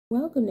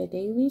Welcome to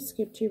Daily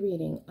Scripture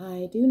Reading.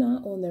 I do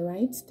not own the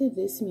rights to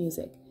this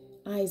music.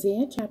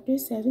 Isaiah chapter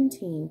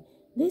 17.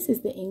 This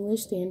is the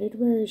English Standard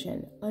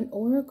Version. An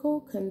oracle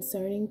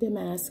concerning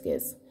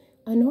Damascus.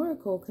 An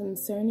oracle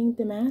concerning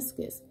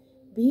Damascus.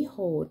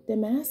 Behold,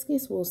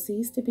 Damascus will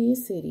cease to be a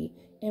city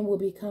and will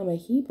become a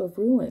heap of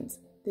ruins.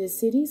 The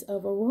cities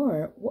of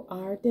Aurora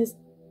are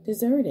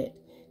deserted.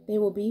 They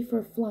will be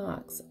for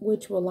flocks,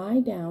 which will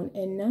lie down,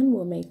 and none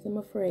will make them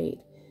afraid.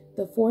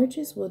 The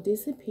fortress will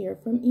disappear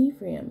from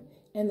Ephraim,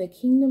 and the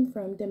kingdom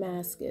from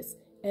Damascus,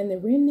 and the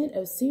remnant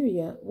of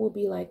Syria will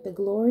be like the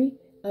glory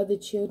of the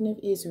children of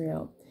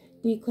Israel,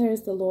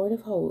 declares the Lord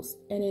of hosts.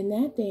 And in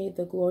that day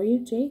the glory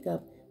of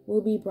Jacob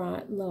will be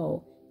brought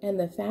low, and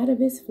the fat of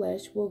his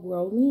flesh will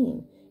grow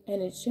lean.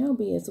 And it shall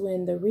be as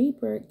when the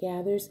reaper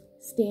gathers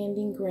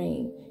standing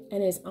grain,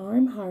 and his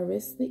arm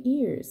harvests the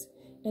ears,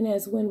 and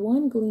as when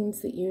one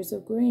gleans the ears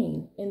of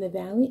grain in the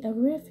valley of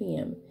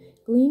Rephaim.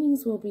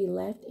 Gleanings will be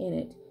left in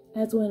it,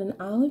 as when an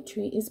olive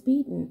tree is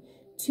beaten,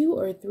 2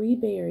 or 3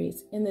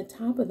 berries in the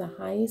top of the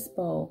highest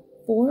bough,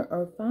 4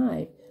 or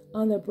 5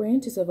 on the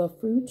branches of a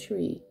fruit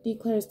tree,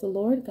 declares the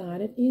Lord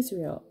God of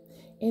Israel.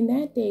 In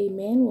that day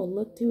man will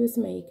look to his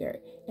Maker,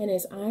 and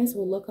his eyes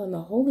will look on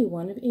the Holy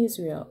One of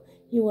Israel.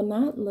 He will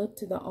not look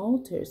to the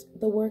altars,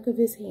 the work of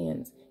his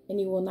hands, and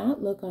he will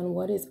not look on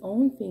what his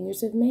own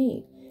fingers have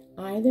made,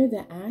 either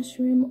the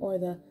Asherim or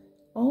the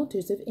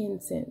altars of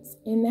incense.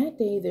 In that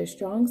day their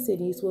strong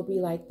cities will be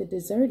like the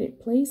deserted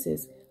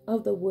places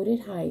of the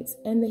wooded heights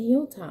and the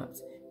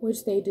hilltops,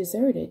 which they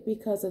deserted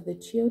because of the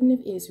children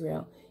of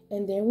Israel,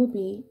 and there will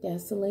be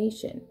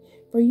desolation.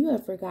 For you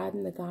have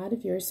forgotten the God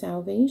of your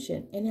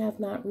salvation, and have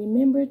not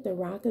remembered the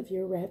rock of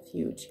your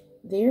refuge.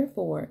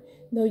 Therefore,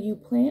 though you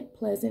plant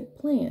pleasant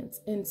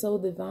plants, and sow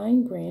the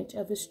vine branch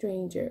of a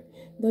stranger,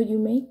 though you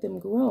make them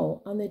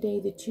grow on the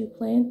day that you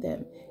plant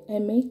them,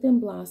 and make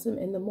them blossom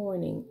in the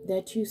morning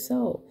that you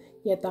sow,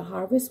 yet the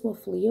harvest will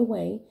flee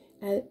away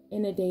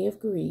in a day of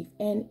grief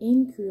and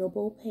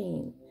incurable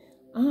pain.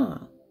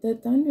 Ah, the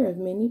thunder of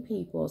many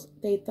peoples,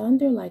 they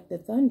thunder like the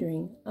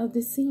thundering of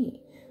the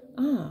sea.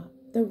 Ah,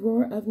 the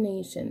roar of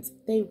nations,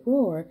 they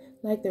roar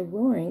like the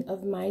roaring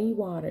of mighty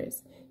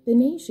waters. The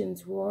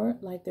nations roar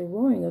like the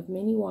roaring of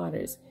many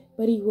waters,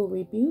 but he will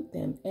rebuke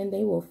them, and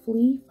they will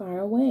flee far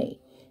away.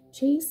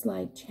 Chased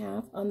like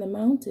chaff on the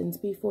mountains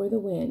before the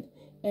wind,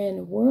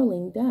 and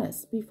whirling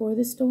dust before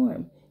the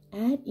storm.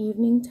 At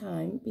evening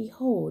time,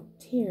 behold,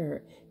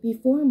 terror.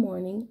 Before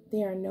morning,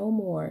 they are no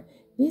more.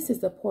 This is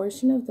the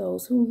portion of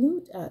those who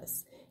loot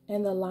us,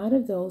 and the lot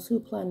of those who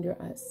plunder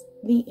us.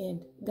 The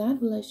end. God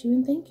bless you,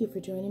 and thank you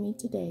for joining me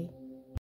today.